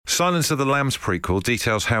Silence of the Lambs prequel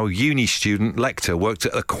details how uni student Lecter worked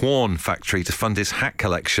at a Quorn factory to fund his hat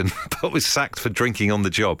collection, but was sacked for drinking on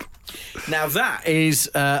the job. Now that is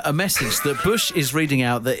a message that Bush is reading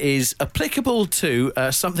out that is applicable to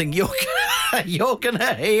something you're going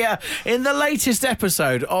to hear in the latest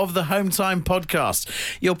episode of the Home Time podcast.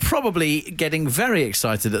 You're probably getting very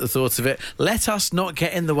excited at the thought of it. Let us not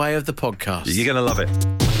get in the way of the podcast. You're going to love it.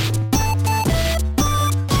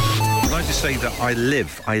 Can I just say that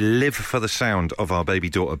I live for the sound of our baby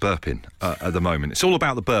daughter burping at the moment. It's all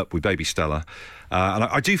about the burp with baby Stella. And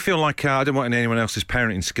I do feel like I don't want anyone else's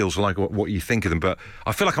parenting skills or like what you think of them, but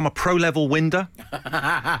I feel like I'm a pro-level winder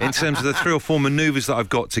in terms of the 3 or 4 manoeuvres that I've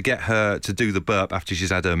got to get her to do the burp after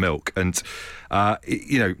she's had her milk. And,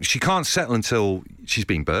 she can't settle until she's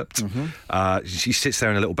been burped. Mm-hmm. She sits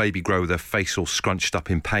there in a little baby grow with her face all scrunched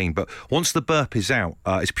up in pain. But once the burp is out,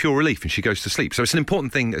 it's pure relief and she goes to sleep. So it's an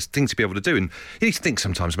important thing to be able to do. And you need to think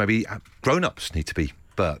sometimes maybe grown-ups need to be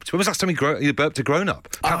burped. When was the last time you burped a grown-up?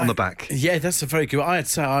 Pat on the back. Yeah, that's a very good one. I'd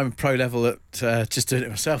say I'm pro level at just doing it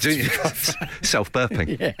myself.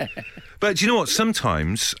 Self-burping. Yeah. But do you know what?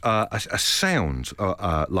 Sometimes a sound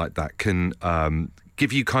like that can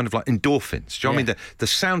give you kind of like endorphins. Do you know what I mean? The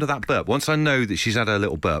sound of that burp. Once I know that she's had her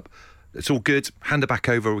little burp, it's all good. Hand her back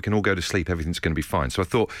over. We can all go to sleep. Everything's going to be fine. So I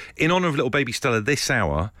thought, in honour of little baby Stella this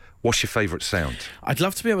hour, what's your favourite sound? I'd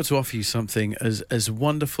love to be able to offer you something as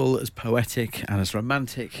wonderful, as poetic and as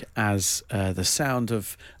romantic as the sound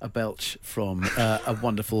of a belch from a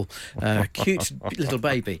wonderful, cute little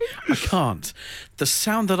baby. I can't. The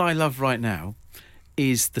sound that I love right now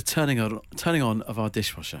is the turning on of our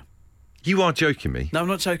dishwasher. You are joking me. No, I'm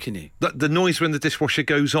not joking you. The noise when the dishwasher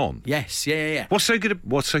goes on? Yes, yeah. What's so good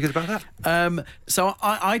about that? So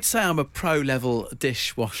I'd say I'm a pro-level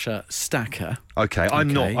dishwasher stacker. Okay, I'm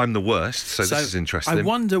not. I'm the worst, so this is interesting. I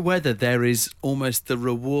wonder whether there is almost the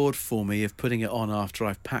reward for me of putting it on after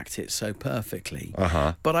I've packed it so perfectly.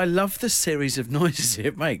 Uh-huh. But I love the series of noises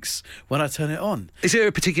it makes when I turn it on. Is there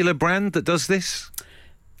a particular brand that does this?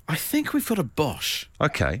 I think we've got a Bosch.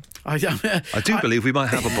 Okay. I do believe we might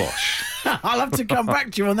have a Bosch. I'll have to come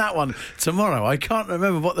back to you on that one tomorrow. I can't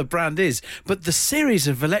remember what the brand is, but the series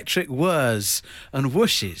of electric whirs and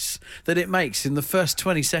whooshes that it makes in the first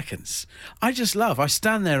 20 seconds, I just love. I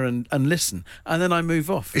stand there and listen, and then I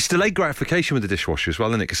move off. It's delayed gratification with the dishwasher as well,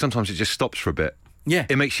 isn't it? Because sometimes it just stops for a bit. Yeah.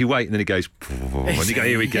 It makes you wait and then it goes, and you go,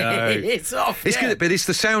 here we go. It's off. It's good, but it's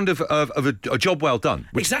the sound of a job well done.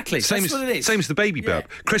 Exactly. That's what it is. Same as the baby burp.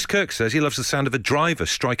 Chris Kirk says he loves the sound of a driver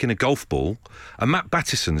striking a golf ball. And Matt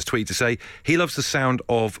Battison has tweeted to say he loves the sound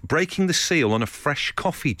of breaking the seal on a fresh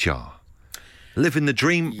coffee jar. Living the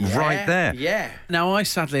dream right there. Yeah. Now, I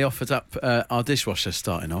sadly offered up our dishwasher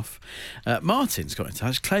starting off. Martin's got in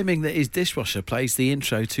touch claiming that his dishwasher plays the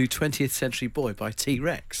intro to 20th Century Boy by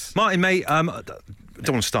T-Rex. Martin, mate, I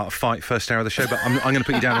don't want to start a fight first hour of the show, but I'm going to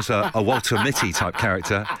put you down as a Walter Mitty type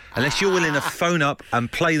character, unless you're willing to phone up and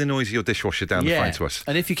play the noise of your dishwasher down the phone to us.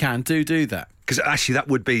 And if you can, do that. Because actually that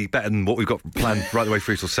would be better than what we've got planned right the way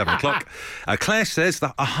through till 7 o'clock. Claire says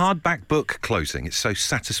that a hardback book closing. It's so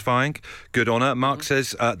satisfying. Good on her. Mark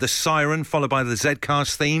says the siren followed by the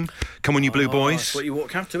Z-Cars theme. Come on, you blue boys. That's what you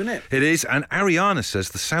walk after, isn't it? It is. And Ariana says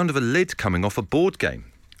the sound of a lid coming off a board game.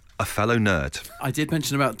 A fellow nerd. I did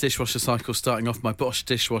mention about dishwasher cycle starting off. My Bosch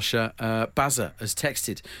dishwasher, Bazza, has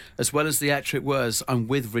texted. As well as the electric whirs, I'm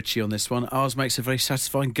with Richie on this one. Ours makes a very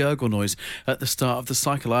satisfying gurgle noise at the start of the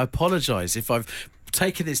cycle. I apologise if I've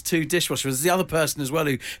taken this to dishwasher. There's the other person as well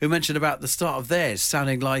who mentioned about the start of theirs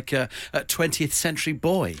sounding like a 20th Century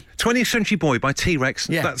Boy. 20th Century Boy by T-Rex.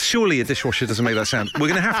 Yeah. That's surely a dishwasher doesn't make that sound. We're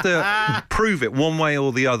going to have to prove it one way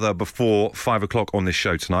or the other before 5 o'clock on this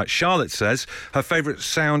show tonight. Charlotte says her favourite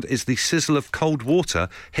sound is the sizzle of cold water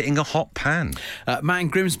hitting a hot pan. Matt in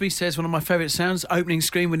Grimsby says one of my favourite sounds, opening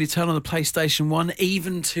screen when you turn on the PlayStation 1,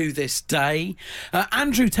 even to this day.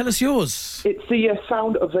 Andrew, tell us yours. It's the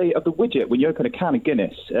sound of the widget when you open a can of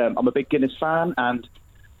Guinness. I'm a big Guinness fan, and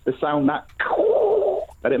the sound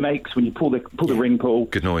that it makes when you pull the ring pull.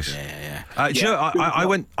 Good noise. Yeah. Do you know, I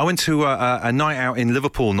went to a night out in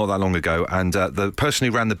Liverpool not that long ago, and the person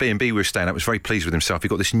who ran the B&B we were staying at was very pleased with himself. He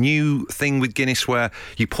got this new thing with Guinness where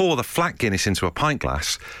you pour the flat Guinness into a pint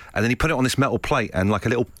glass, and then you put it on this metal plate, and like a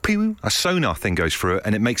little pew, a sonar thing goes through it,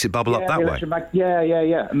 and it makes it bubble up that way.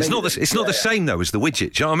 Yeah. It's not the same though as the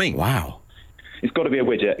widget. Do you know what I mean? Wow. It's got to be a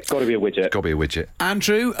widget.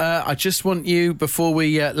 Andrew, I just want you, before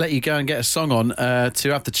we let you go and get a song on,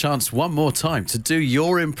 to have the chance one more time to do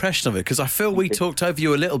your impression of it, because I feel we talked over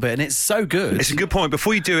you a little bit, and it's so good. It's a good point.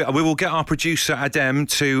 Before you do it, we will get our producer, Adem,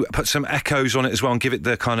 to put some echoes on it as well and give it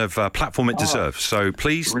the kind of platform it deserves. So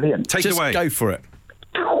please, take it away. Just go for it.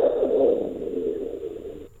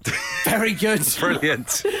 Very good. Brilliant.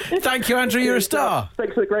 Thank you, Andrew. You're a star.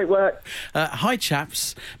 Thanks for the great work. Hi,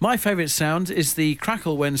 chaps. My favourite sound is the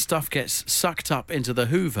crackle when stuff gets sucked up into the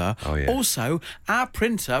Hoover. Oh, yeah. Also, our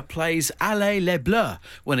printer plays Allez les Bleus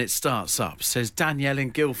when it starts up, says Danielle in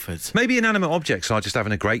Guildford. Maybe inanimate objects are just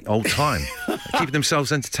having a great old time, keeping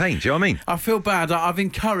themselves entertained. Do you know what I mean? I feel bad. I've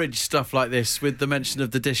encouraged stuff like this with the mention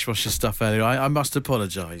of the dishwasher stuff earlier. I must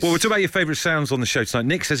apologise. Well, we're talking about your favourite sounds on the show tonight.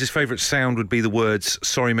 Nick says his favourite sound would be the words,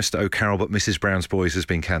 "Sorry, Mr. O'Carroll, but Mrs. Brown's Boys has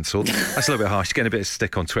been cancelled." That's a little bit harsh. You're getting a bit of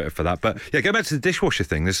stick on Twitter for that. But yeah, go back to the dishwasher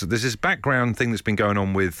thing. There's this background thing that's been going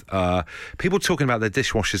on with people talking about their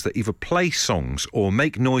dishwashers that either play songs or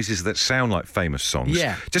make noises that sound like famous songs.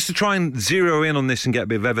 Yeah. Just to try and zero in on this and get a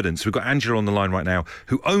bit of evidence, we've got Angela on the line right now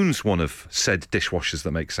who owns one of said dishwashers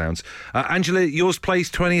that make sounds. Angela, yours plays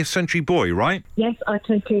 20th Century Boy, right? Yes, I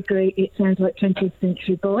totally agree. It sounds like 20th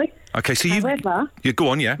Century Boy. Okay, so However, you go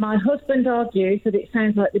on, yeah. my husband argues that it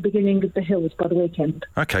sounds like the beginning of The Hills by The Weeknd.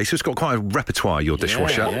 Okay, so it's got quite a repertoire, your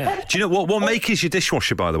dishwasher. Yeah. Do you know what make is your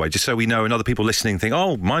dishwasher, by the way, just so we know and other people listening think,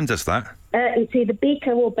 oh, mine does that? It's either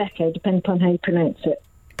Beko or Becco, depending upon how you pronounce it.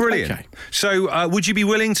 Brilliant. Okay. So would you be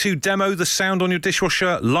willing to demo the sound on your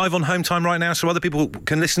dishwasher live on Home Time right now so other people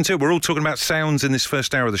can listen to it? We're all talking about sounds in this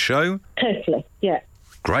first hour of the show. Totally, yeah.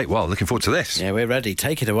 Great, well, looking forward to this. Yeah, we're ready.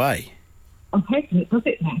 Take it away. I'm hoping it does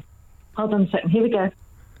it now. Hold on a second, here we go.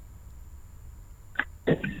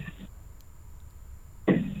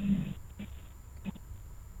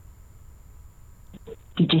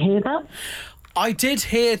 Did you hear that? I did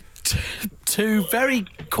hear two very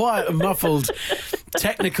quiet and muffled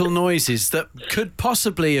technical noises that could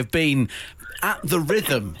possibly have been at the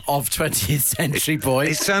rhythm of 20th Century Boy.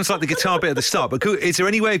 It sounds like the guitar bit at the start, but is there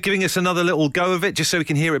any way of giving us another little go of it just so we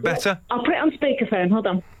can hear it better? I'll put it on speakerphone, hold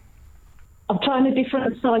on. I'm trying a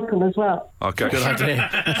different cycle as well. Okay. Good idea.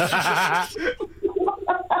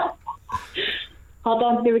 Hold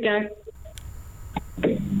on, here we go.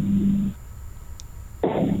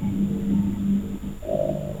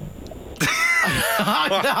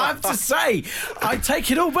 I have to say, I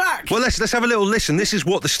take it all back. Well, let's have a little listen. This is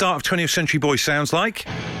what the start of 20th Century Boy sounds like.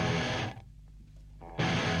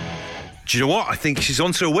 Do you know what? I think she's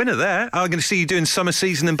onto a winner there. I'm going to see you doing summer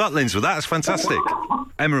season in Butlins with that. That's fantastic.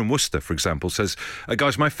 Emma in Worcester, for example, says,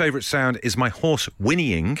 guys, my favourite sound is my horse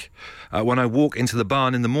whinnying when I walk into the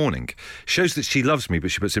barn in the morning. Shows that she loves me,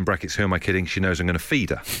 but she puts in brackets, who am I kidding? She knows I'm going to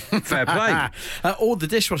feed her. Fair play. Or the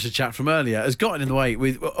dishwasher chat from earlier has gotten in the way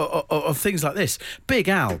with of things like this. Big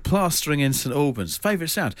Al plastering in St Albans.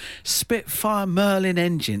 Favourite sound? Spitfire Merlin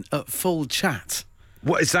engine at full chat.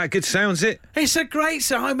 What, is that a good sound, is it? It's a great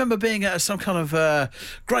sound. I remember being at some kind of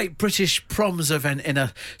great British proms event in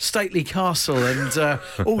a stately castle and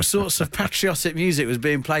all sorts of patriotic music was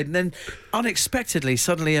being played, and then unexpectedly,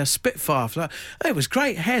 suddenly a Spitfire. It was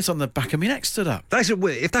great. Hairs on the back of my neck stood up.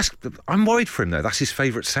 I'm worried for him, though. That's his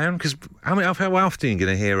favourite sound, because how often are you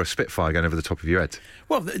going to hear a Spitfire going over the top of your head?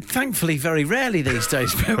 Well, thankfully, very rarely these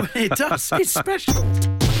days, but when it does, it's special.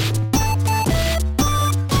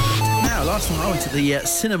 Last night I went to the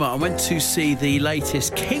cinema. I went to see the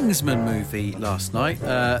latest Kingsman movie last night.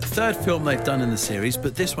 Third film they've done in the series,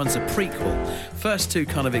 but this one's a prequel. First two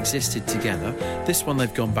kind of existed together. This one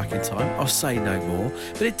they've gone back in time. I'll say no more.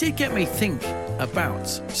 But it did get me think about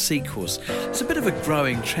sequels. It's a bit of a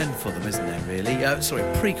growing trend for them, isn't there, really?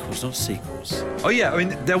 Prequels, not sequels. Oh, yeah. I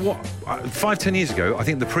mean, 5-10 years ago, I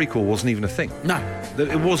think the prequel wasn't even a thing. No.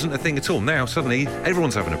 It wasn't a thing at all. Now, suddenly,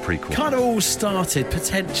 everyone's having a prequel. Kind of all started,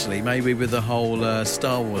 potentially, maybe with the whole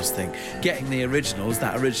Star Wars thing. Getting the originals,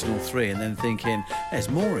 that original 3, and then thinking, there's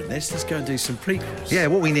more in this, let's go and do some prequels. Yeah,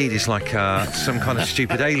 what we need is like some kind of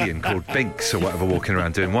stupid alien called Binks or whatever walking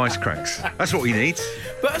around doing wisecracks. That's what we need.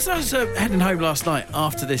 But as I was heading home last night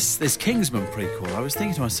after this Kingsman prequel, I was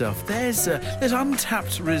thinking to myself, there's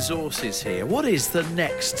untapped resources here. What is the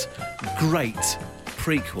next great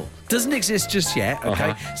prequel? Doesn't exist just yet,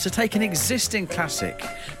 okay? So take an existing classic,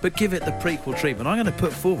 but give it the prequel treatment. I'm going to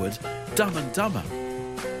put forward Dumb and Dumber.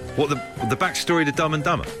 What, the backstory to Dumb and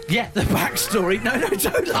Dumber? Yeah, the backstory. No,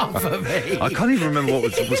 don't laugh at me. I can't even remember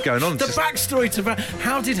what was going on. The backstory to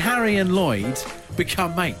how did Harry and Lloyd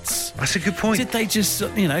become mates? That's a good point. Did they just,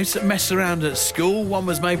 mess around at school? One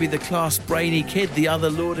was maybe the class brainy kid, the other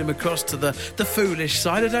lured him across to the foolish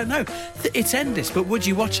side. I don't know. It's endless, but would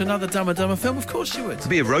you watch another Dumb and Dumber film? Of course you would. It'd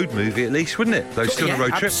be a road movie at least, wouldn't it? Those two on a road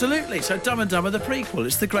trip. Absolutely. So Dumb and Dumber, the prequel.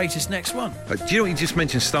 It's the greatest next one. Do you know what you just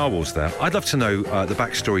mentioned Star Wars there? I'd love to know the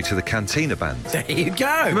backstory to the Cantina band. There you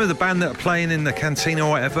go. Remember the band that are playing in the cantina or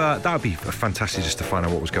whatever? That would be fantastic just to find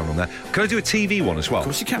out what was going on there. Can I do a TV one as well? Of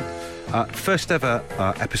course you can. First ever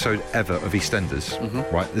episode ever of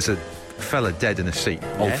EastEnders, right? There's a fella dead in a seat,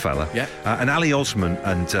 old fella. Yeah. And Ali Osman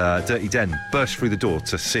and Dirty Den burst through the door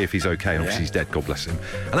to see if he's okay, and obviously he's dead, God bless him.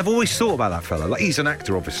 And I've always thought about that fella. Like, he's an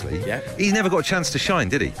actor, obviously. Yeah. He never got a chance to shine,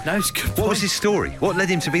 did he? No, it's a good What point. was his story? What led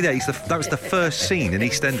him to be there? That was the first scene in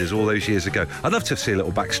EastEnders all those years ago. I'd love to see a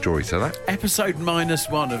little backstory to that. Episode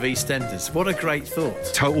 -1 of EastEnders. What a great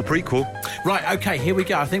thought. Total prequel. Right, OK, here we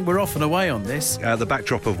go. I think we're off and away on this. The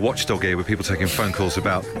backdrop of Watchdog here with people taking phone calls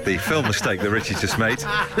about the film mistake that Richie just made.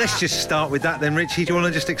 Let's just start with that then, Richie. Do you want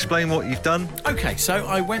to just explain what you've done? OK, so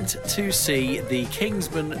I went to see the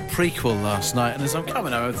Kingsman prequel last night, and as I'm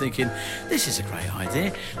coming home, I'm thinking, this is a great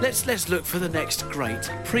idea. Let's look for the next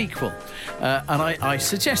great prequel. And I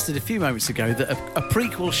suggested a few moments ago that a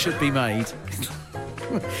prequel should be made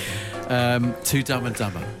to Dumb and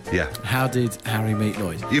Dumber. Yeah. How did Harry meet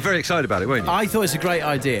Lloyd? You're very excited about it, weren't you? I thought it's a great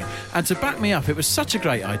idea. And to back me up, it was such a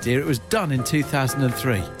great idea, it was done in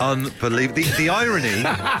 2003. Unbelievable. The irony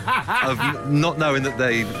of not knowing that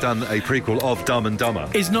they'd done a prequel of Dumb and Dumber.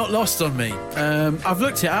 Is not lost on me. I've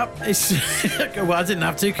looked it up. It's well, I didn't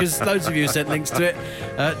have to because loads of you sent links to it.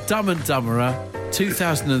 Dumb and Dumberer,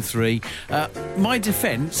 2003. My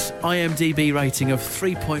defence, IMDb rating of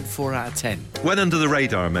 3.4 out of 10. Went under the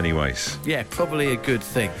radar in many ways. Yeah, probably a good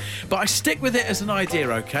thing. But I stick with it as an idea,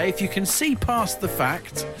 OK? If you can see past the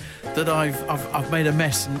fact that I've made a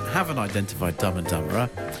mess and haven't identified Dumb and Dumberer,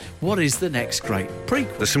 what is the next great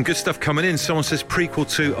prequel? There's some good stuff coming in. Someone says prequel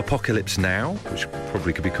to Apocalypse Now, which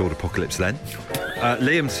probably could be called Apocalypse Then.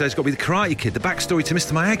 Liam says got to be the Karate Kid, the backstory to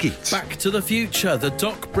Mr. Miyagi. Back to the Future, the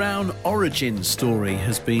Doc Brown origin story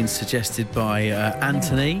has been suggested by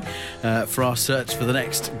Anthony for our search for the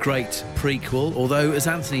next great prequel. Although, as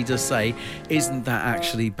Anthony does say, isn't that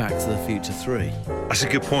actually Back to the Future 3? That's a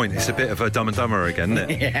good point. It's a bit of a Dumb and Dumber again,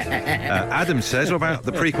 isn't it? Adam says, what about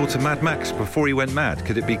the prequel to Mad Max before he went mad?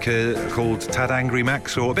 Could it be called Tad Angry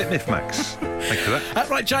Max or a bit Miff Max? Thank you for that.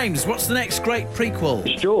 Right, James, what's the next great prequel?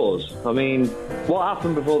 It's Jaws. I mean, what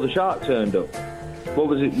happened before the shark turned up? What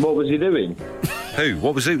was he doing? Who?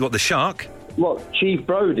 What was it? What, the shark? What, Chief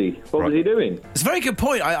Brody? What was he doing? It's a very good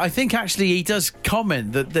point. I think actually he does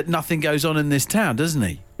comment that nothing goes on in this town, doesn't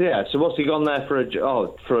he? Yeah, so what's he gone there for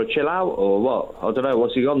a chill out or what? I don't know,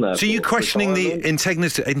 what's he gone there So for? you questioning the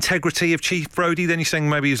integrity of Chief Brody, then you're saying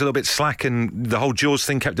maybe he was a little bit slack and the whole Jaws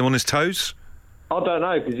thing kept him on his toes? I don't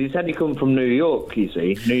know, because he said he come from New York, you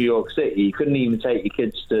see, New York City. You couldn't even take your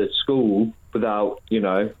kids to school without, you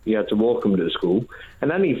had to walk them to school.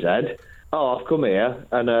 And then he said, I've come here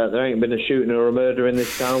and there ain't been a shooting or a murder in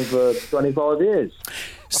this town for 25 years.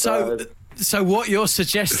 So what you're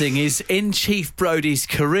suggesting is in Chief Brody's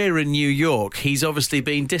career in New York, he's obviously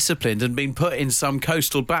been disciplined and been put in some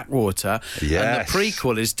coastal backwater. Yes. And the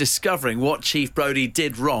prequel is discovering what Chief Brody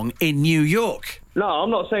did wrong in New York. No, I'm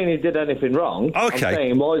not saying he did anything wrong. Okay. I'm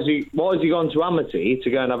saying, why has he gone to Amity to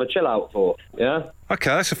go and have a chill out for? Yeah? Okay,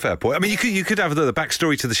 that's a fair point. I mean, you could have the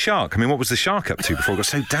backstory to the shark. I mean, what was the shark up to before he got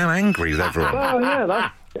so damn angry with everyone? Oh,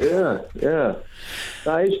 yeah,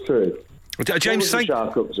 that is true. James, what was the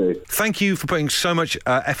shark up to? thank you for putting so much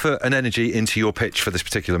effort and energy into your pitch for this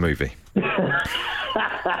particular movie.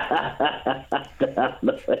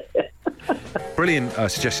 Brilliant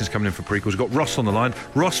suggestions coming in for prequels. We've got Ross on the line.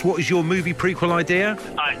 Ross, what is your movie prequel idea?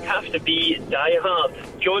 It'd have to be Die Hard.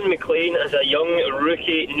 John McClane as a young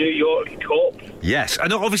rookie New York cop. Yes,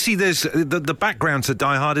 and obviously there's the background to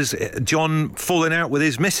Die Hard is John falling out with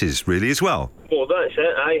his missus, really, as well. Well, that's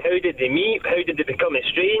it. How did they meet? How did they become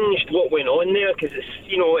estranged? What went on there? Because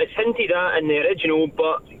it's hinted at in the original,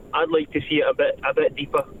 but I'd like to see it a bit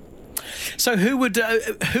deeper. So who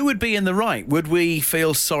would be in the right? Would we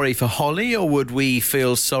feel sorry for Holly or would we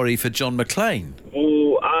feel sorry for John McClane?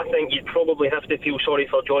 Oh, I think you'd probably have to feel sorry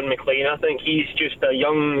for John McClane. I think he's just a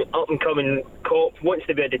young, up-and-coming cop, wants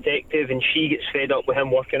to be a detective, and she gets fed up with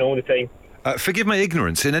him working all the time. Forgive my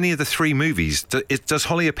ignorance, in any of the three movies, does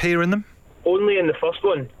Holly appear in them? Only in the first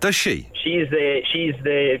one. Does she? She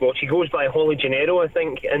goes by Holly Gennaro, I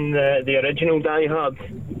think, in the original Die Hard.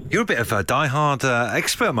 You're a bit of a Die Hard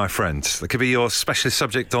expert, my friend. That could be your specialist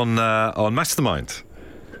subject on Mastermind.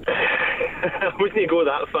 I wouldn't go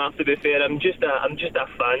that far, to be fair. I'm just a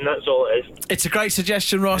fan, that's all it is. It's a great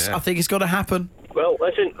suggestion, Ross. Yeah. I think it's got to happen. Well,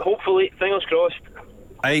 listen, hopefully, fingers crossed.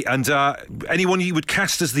 Hey, and anyone you would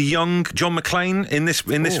cast as the young John McClane in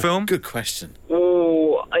this film? Good question.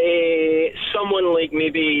 Someone like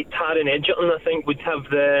maybe Taron Egerton, I think, would have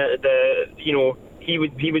he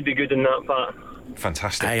would be good in that part.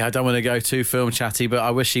 Fantastic. Hey, I don't want to go too film chatty, but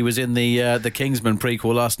I wish he was in the Kingsman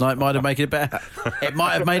prequel last night. Might have made it better. It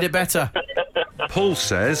might have made it better. Paul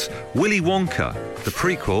says, Willy Wonka, the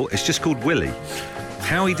prequel, it's just called Willy.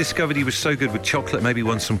 How he discovered he was so good with chocolate, maybe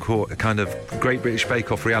won some kind of Great British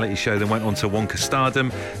Bake Off reality show, then went on to Wonka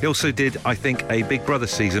stardom. He also did, I think, a Big Brother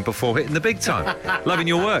season before hitting the big time. Loving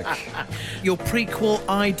your work. Your prequel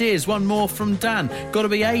ideas. One more from Dan. Got to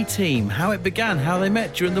be A-Team. How it began, how they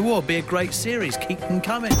met during the war. Be a great series. Keep them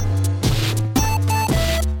coming.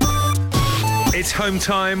 It's home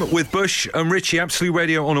time with Bush and Richie. Absolute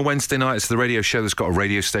Radio on a Wednesday night. It's the radio show that's got a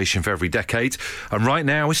radio station for every decade. And right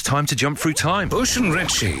now, it's time to jump through time. Bush and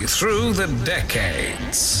Richie through the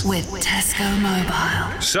decades. With Tesco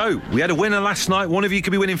Mobile. So, we had a winner last night. One of you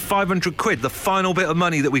could be winning 500 quid, the final bit of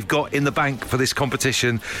money that we've got in the bank for this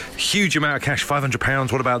competition. Huge amount of cash,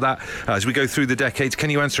 £500. What about that? As we go through the decades, can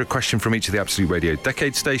you answer a question from each of the Absolute Radio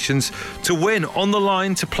decade stations? To win, on the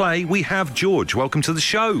line to play, we have George. Welcome to the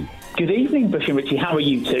show. Good evening, Bush and Richie. How are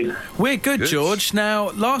you two? We're good, George.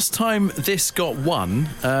 Now, last time this got won,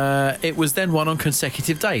 it was then won on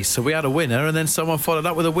consecutive days. So we had a winner and then someone followed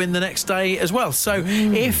up with a win the next day as well. So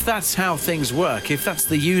if that's how things work, if that's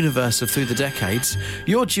the universe of Through the Decades,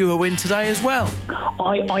 you're due a win today as well.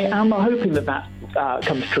 I am hoping that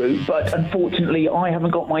comes true, but unfortunately I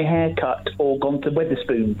haven't got my hair cut or gone to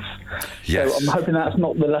Wetherspoons. Yes. So I'm hoping that's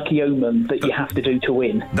not the lucky omen that you have to do to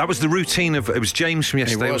win. That was the routine of... It was James from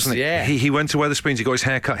yesterday, wasn't it? Yeah. He went to Wetherspoons, he got his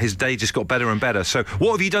hair cut, his day just got better and better. So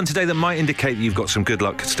what have you done today that might indicate that you've got some good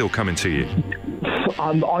luck still coming to you?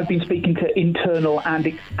 I've been speaking to internal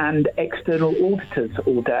and external auditors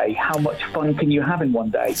all day. How much fun can you have in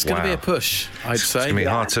one day? It's going to be a push, I'd say. It's going to be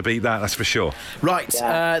hard to beat that, that's for sure. Right,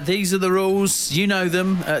 these are the rules. You know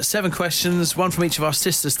them. 7 questions, one from each of our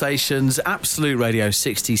sister stations. Absolute Radio,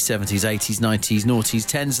 60s, 70s, 80s, 90s, noughties,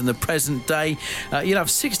 10s and the present day. You'll have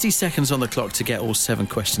 60 seconds on the clock to get all 7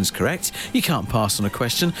 questions correct. You can't pass on a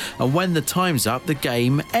question. And when the time's up, the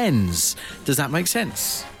game ends. Does that make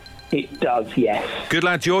sense? It does, yes. Good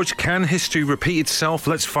lad, George. Can history repeat itself?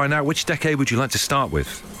 Let's find out. Which decade would you like to start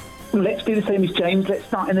with? Let's do the same as James. Let's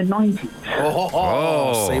start in the 90s.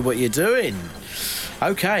 Oh. See what you're doing.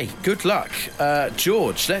 OK, good luck.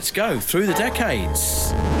 George, let's go through the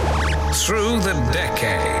decades. Through the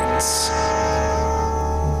decades.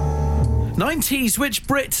 90s, which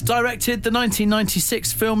Brit directed the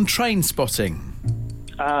 1996 film Trainspotting?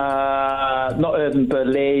 Not Irving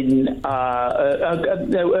Berlin.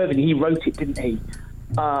 No, Irving, he wrote it, didn't he?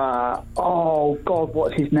 Oh, God,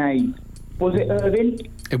 what's his name? Was it Irving?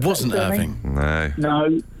 It wasn't Irving. No.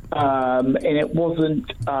 No. And it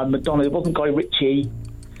wasn't Madonna. It wasn't Guy Ritchie.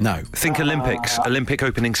 No. Think Olympics. Olympic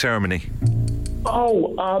opening ceremony.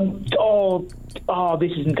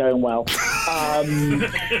 This isn't going well.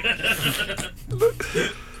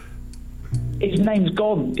 His name's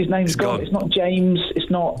gone. It's gone. It's not James. It's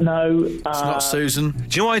not. No. It's not Susan. Do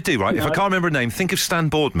you know what I do, right? No. If I can't remember a name, think of Stan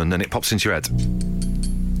Boardman and it pops into your head.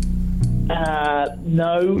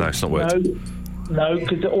 No. No, it's not words. No,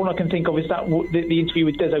 because all I can think of is that the interview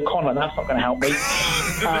with Des O'Connor. That's not going to help me.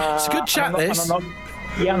 It's a good chat, this. I'm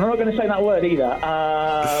not going to say that word either.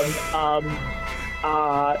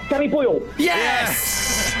 Danny Boyle.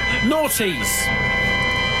 Yes! Naughties.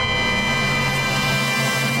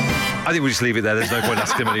 I think we'll just leave it there. There's no point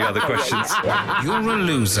asking any other questions. You're a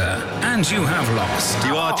loser, and you have lost.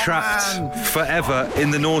 You are trapped forever in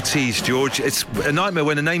the noughties, George. It's a nightmare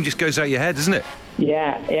when a name just goes out your head, isn't it?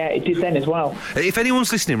 Yeah, it did then as well. If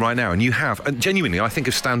anyone's listening right now and you have, and genuinely, I think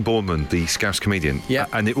of Stan Boardman, the Scouse comedian,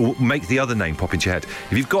 and it will make the other name pop into your head.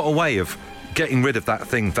 If you've got a way of getting rid of that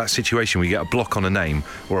thing, that situation where you get a block on a name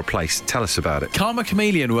or a place, tell us about it. Karma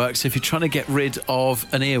Chameleon works if you're trying to get rid of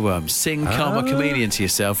an earworm. Sing Karma Chameleon to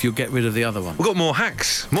yourself, you'll get rid of the other one. We've got more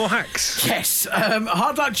hacks. Yes.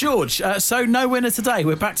 Hard luck, George. So no winner today.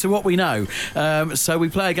 We're back to what we know. So we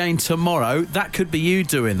play again tomorrow. That could be you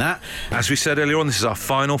doing that. As we said earlier on, this is our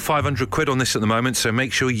final 500 quid on this at the moment, so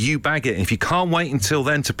make sure you bag it. And if you can't wait until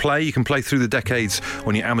then to play, you can play Through the Decades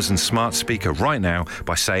on your Amazon smart speaker right now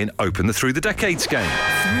by saying open the Through the Decades game.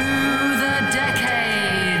 Through the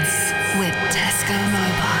Decades with Tesco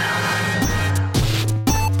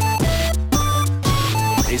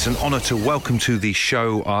Mobile. It's an honour to welcome to the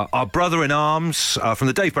show our brother-in-arms from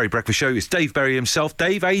the Dave Berry Breakfast Show. It's Dave Berry himself.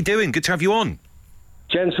 Dave, how you doing? Good to have you on.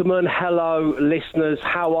 Gentlemen, hello, listeners,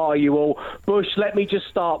 how are you all? Bush, let me just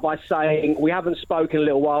start by saying we haven't spoken in a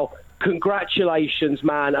little while. Congratulations,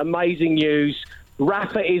 man. Amazing news.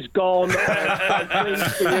 Rafa is gone. I'm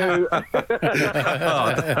pleased for you.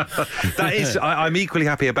 That is, I'm equally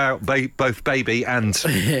happy about both Baby and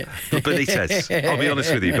Benitez. I'll be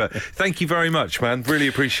honest with you, but thank you very much, man. Really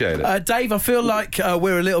appreciate it. Dave, I feel like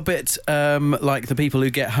we're a little bit like the people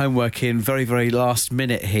who get homework in very, very last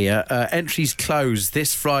minute here. Entries close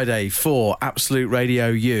this Friday for Absolute Radio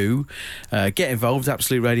U. Get involved,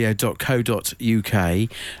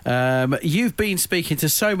 absoluteradio.co.uk. You've been speaking to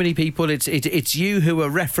so many people. It's you who are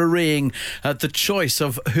refereeing the choice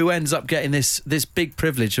of who ends up getting this big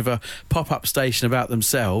privilege of a pop-up station about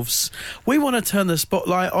themselves. We want to turn the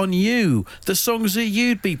spotlight on you, the songs that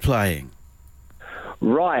you'd be playing.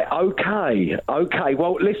 Right, okay.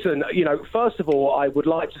 Well, listen, first of all, I would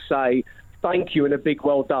like to say thank you and a big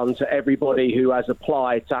well done to everybody who has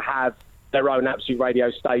applied to have their own Absolute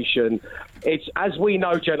Radio station. It's, as we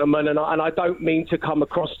know, gentlemen, and I don't mean to come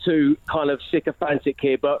across too kind of sycophantic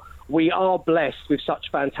here, but we are blessed with such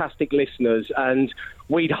fantastic listeners, and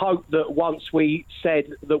we'd hope that once we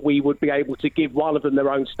said that we would be able to give one of them their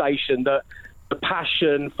own station, that the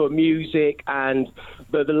passion for music and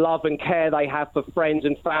the love and care they have for friends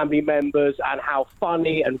and family members and how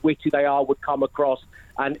funny and witty they are would come across.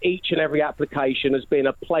 And each and every application has been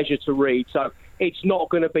a pleasure to read. So it's not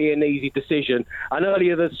going to be an easy decision. And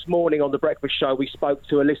earlier this morning on The Breakfast Show, we spoke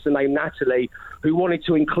to a listener named Natalie who wanted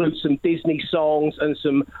to include some Disney songs and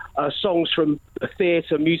some songs from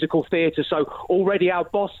theatre, musical theatre. So already our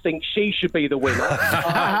boss thinks she should be the winner.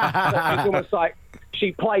 It's almost like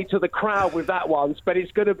she played to the crowd with that one, but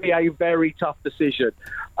it's going to be a very tough decision.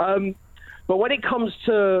 But when it comes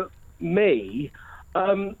to me,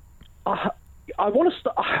 I want to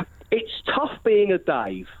start. It's tough being a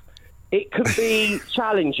Dave. It can be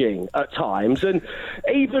challenging at times, and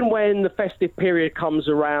even when the festive period comes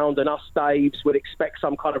around and us Daves would expect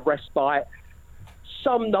some kind of respite,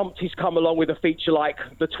 some numpties come along with a feature like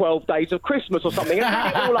the 12 Days of Christmas or something, and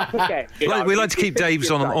bring it all up again. We like to keep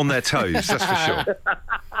Daves on their toes, that's for sure.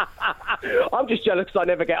 I'm just jealous because I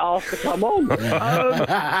never get asked to come on.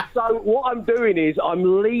 So what I'm doing is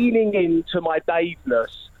I'm leaning into my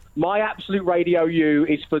Daveness. My Absolute Radio U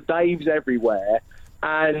is for Daves everywhere.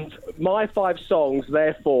 And my 5 songs,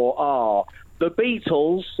 therefore, are The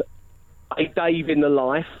Beatles, A Dave in the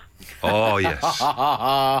Life. Oh, yes.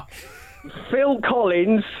 Phil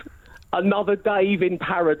Collins, Another Dave in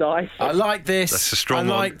Paradise. I like this. That's a strong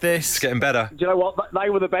one. I like this. It's getting better. Do you know what? They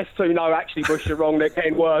were the best two. No, actually, Bush, you're wrong. They're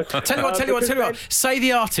getting worse. Tell you what. Say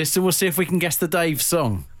the artist and we'll see if we can guess the Dave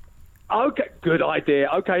song. Okay, good idea.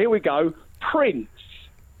 Okay, here we go. Prince.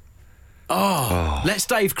 Oh. Let's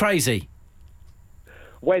Dave Crazy.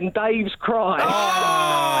 When Dave's Cry.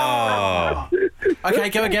 Oh. Okay,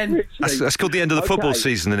 go again. That's called the end of the football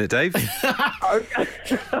season, isn't it, Dave?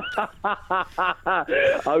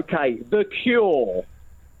 Okay, The Cure.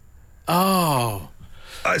 Oh.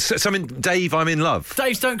 Something, Dave, I'm in love.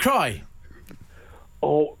 Dave's Don't Cry.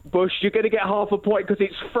 Oh, Bush, you're going to get half a point because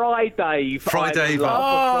it's Friday. Friday.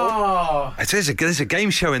 Oh. There's a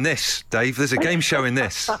game show in this, Dave. There's a game show in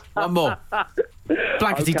this. One more.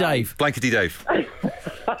 Blankety Dave. Blankety Dave.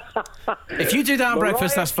 If you do that on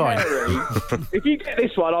breakfast, that's fine. If you get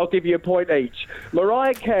this one, I'll give you a point each.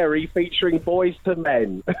 Mariah Carey featuring Boys to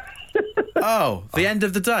Men. Oh, the end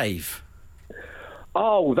of the Dave.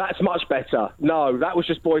 Oh, that's much better. No, that was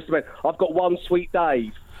just Boys to Men. I've got One Sweet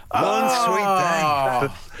Dave. One Sweet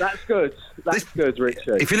Dave. That's good. That's good,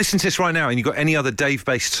 Richard. If you listen to this right now and you've got any other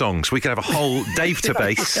Dave-based songs, we could have a whole Dave to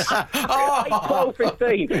base. 8, 12,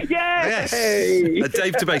 15. Yes. A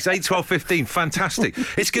Dave to base. 8, 12, 15. Fantastic.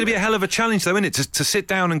 It's going to be a hell of a challenge, though, isn't it? To sit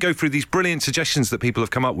down and go through these brilliant suggestions that people have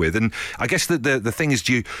come up with. And I guess the thing is,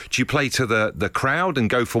 do you play to the crowd and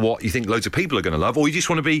go for what you think loads of people are going to love? Or you just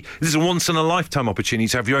want to be... This is a once-in-a-lifetime opportunity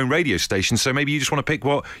to have your own radio station, so maybe you just want to pick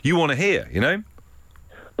what you want to hear, you know?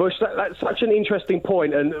 Bush, that's such an interesting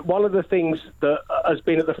point, and one of the things that has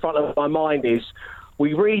been at the front of my mind is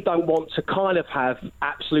we really don't want to kind of have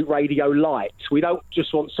Absolute Radio light. We don't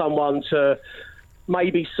just want someone to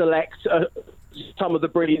maybe select some of the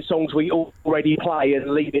brilliant songs we already play and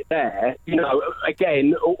leave it there. You know,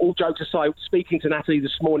 again, all jokes aside, speaking to Natalie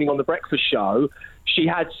this morning on The Breakfast Show, she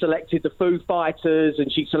had selected the Foo Fighters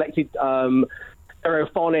and she selected...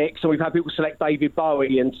 Stereophonics, and we've had people select David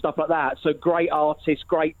Bowie and stuff like that. So great artists,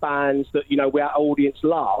 great bands that, you know, our audience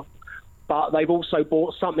love. but they've also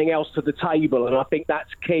brought something else to the table, and I think that's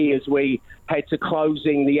key as we head to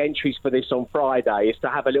closing the entries for this on Friday, is to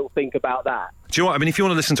have a little think about that. Do you know what? I mean, if you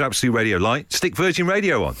want to listen to Absolute Radio Light, stick Virgin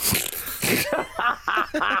Radio on.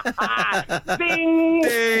 Ding!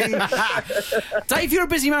 Ding! Dave, you're a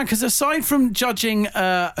busy man, because aside from judging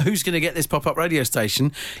who's going to get this pop-up radio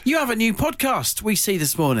station, you have a new podcast we see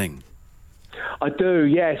this morning. I do,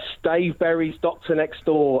 yes. Dave Berry's Doctor Next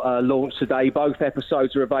Door launched today. Both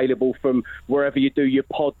episodes are available from wherever you do your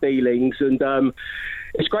pod dealings, and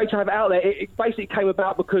it's great to have it out there. It basically came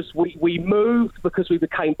about because we moved, because we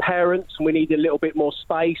became parents and we needed a little bit more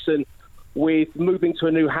space, and with moving to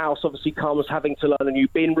a new house obviously comes having to learn a new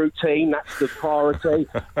bin routine. That's the priority.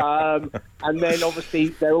 And then obviously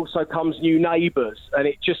there also comes new neighbours, and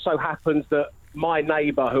it just so happens that my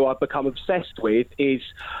neighbour, who I've become obsessed with, is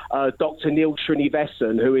Dr. Neil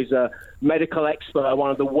Srinivasan, who is a medical expert, one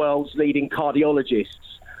of the world's leading cardiologists.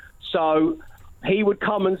 So he would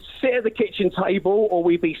come and sit at the kitchen table, or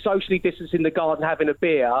we'd be socially distanced in the garden having a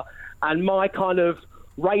beer, and my kind of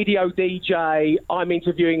radio DJ, I'm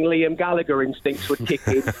interviewing Liam Gallagher instincts would kick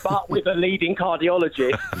in, but with a leading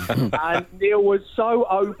cardiologist. And Neil was so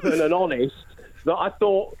open and honest that I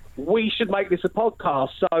thought we should make this a podcast.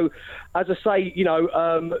 So, as I say,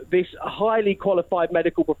 this highly qualified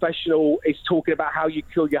medical professional is talking about how you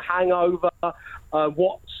cure your hangover,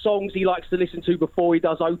 what songs he likes to listen to before he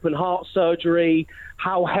does open heart surgery,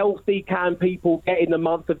 how healthy can people get in the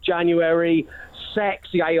month of January, sex,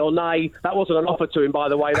 yay or nay. That wasn't an offer to him, by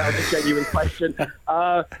the way. That was a genuine question.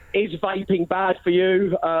 Is vaping bad for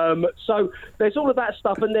you? So there's all of that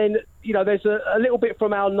stuff. And then, there's a little bit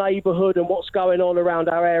from our neighbourhood and what's going on around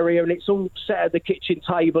our area. And it's all set at the kitchen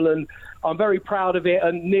table. And I'm very proud of it.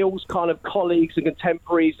 And Neil's kind of colleagues and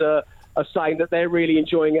contemporaries are saying that they're really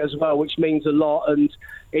enjoying it as well, which means a lot. And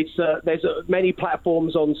it's there's many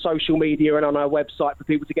platforms on social media and on our website for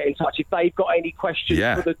people to get in touch. If they've got any questions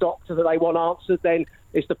for the doctor that they want answered, then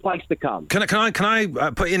it's the place to come. Can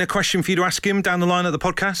I put in a question for you to ask him down the line at the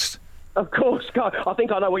podcast? Of course. I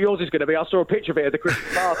think I know what yours is going to be. I saw a picture of it at the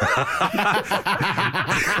Christmas party.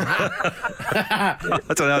 I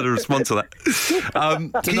don't know how to respond to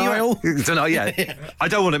that. Denial? Yeah. I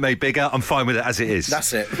don't want it made bigger. I'm fine with it as it is.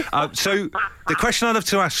 That's it. So the question I'd love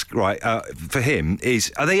to ask, for him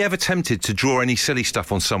is, are they ever tempted to draw any silly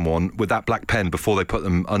stuff on someone with that black pen before they put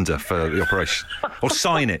them under for the operation? Or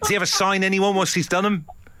sign it? Does he ever sign anyone once he's done them?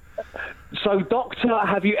 So, Doctor,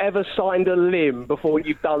 have you ever signed a limb before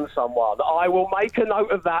you've done someone? I will make a note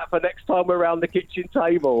of that for next time we're around the kitchen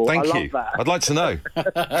table. Thank you. I love that. I'd like to know.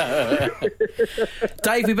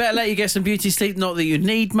 Dave, we better let you get some beauty sleep, not that you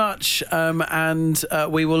need much, and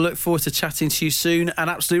we will look forward to chatting to you soon at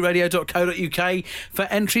absoluteradio.co.uk for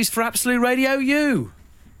entries for Absolute Radio U.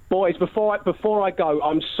 Boys, before I go,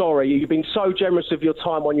 I'm sorry. You've been so generous of your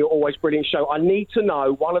time on your always brilliant show. I need to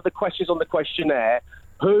know, one of the questions on the questionnaire,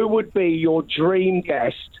 who would be your dream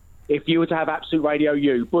guest if you were to have Absolute Radio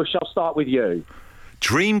U? Bush, I'll start with you.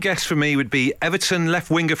 Dream guest for me would be Everton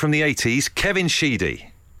left winger from the 80s, Kevin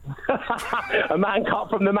Sheedy. A man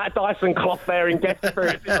cut from the Matt Dyson cloth there in guest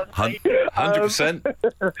experience. 100%.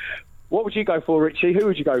 What would you go for, Richie? Who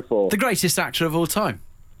would you go for? The greatest actor of all time.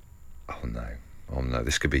 Oh no,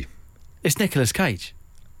 this could be... It's Nicolas Cage.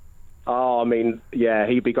 Oh, I mean, yeah,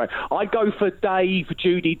 he'd be great. I'd go for Dave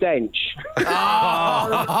Judi Dench.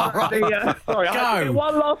 Sorry, I'll get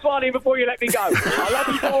one last one in before you let me go. I love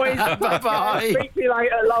you, boys. Bye-bye. Speak to you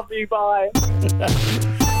later. Love you. Bye.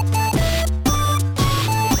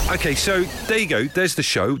 Okay, so there you go. There's the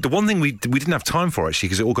show. The one thing we didn't have time for, actually,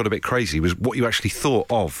 because it all got a bit crazy, was what you actually thought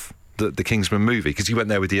of the Kingsman movie, because you went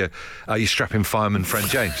there with your strapping fireman friend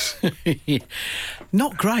James.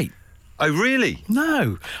 Not great. Oh, really?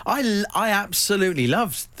 No. I absolutely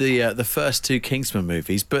loved the first two Kingsman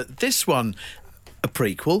movies, but this one, a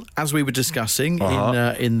prequel, as we were discussing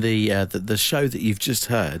in the show that you've just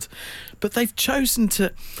heard. But they've chosen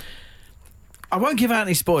to... I won't give out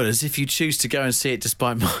any spoilers if you choose to go and see it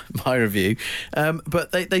despite my review,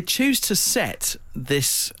 but they choose to set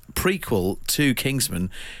this prequel to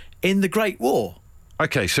Kingsman in the Great War.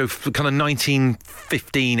 Okay, so kind of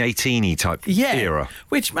 1915, 18-y type era.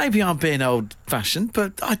 Which maybe I'm being old-fashioned,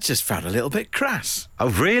 but I just felt a little bit crass. Oh,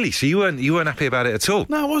 really? So you weren't happy about it at all?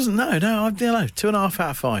 No, I wasn't. No, 2.5 out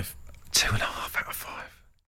of 5. 2.5 out of 5.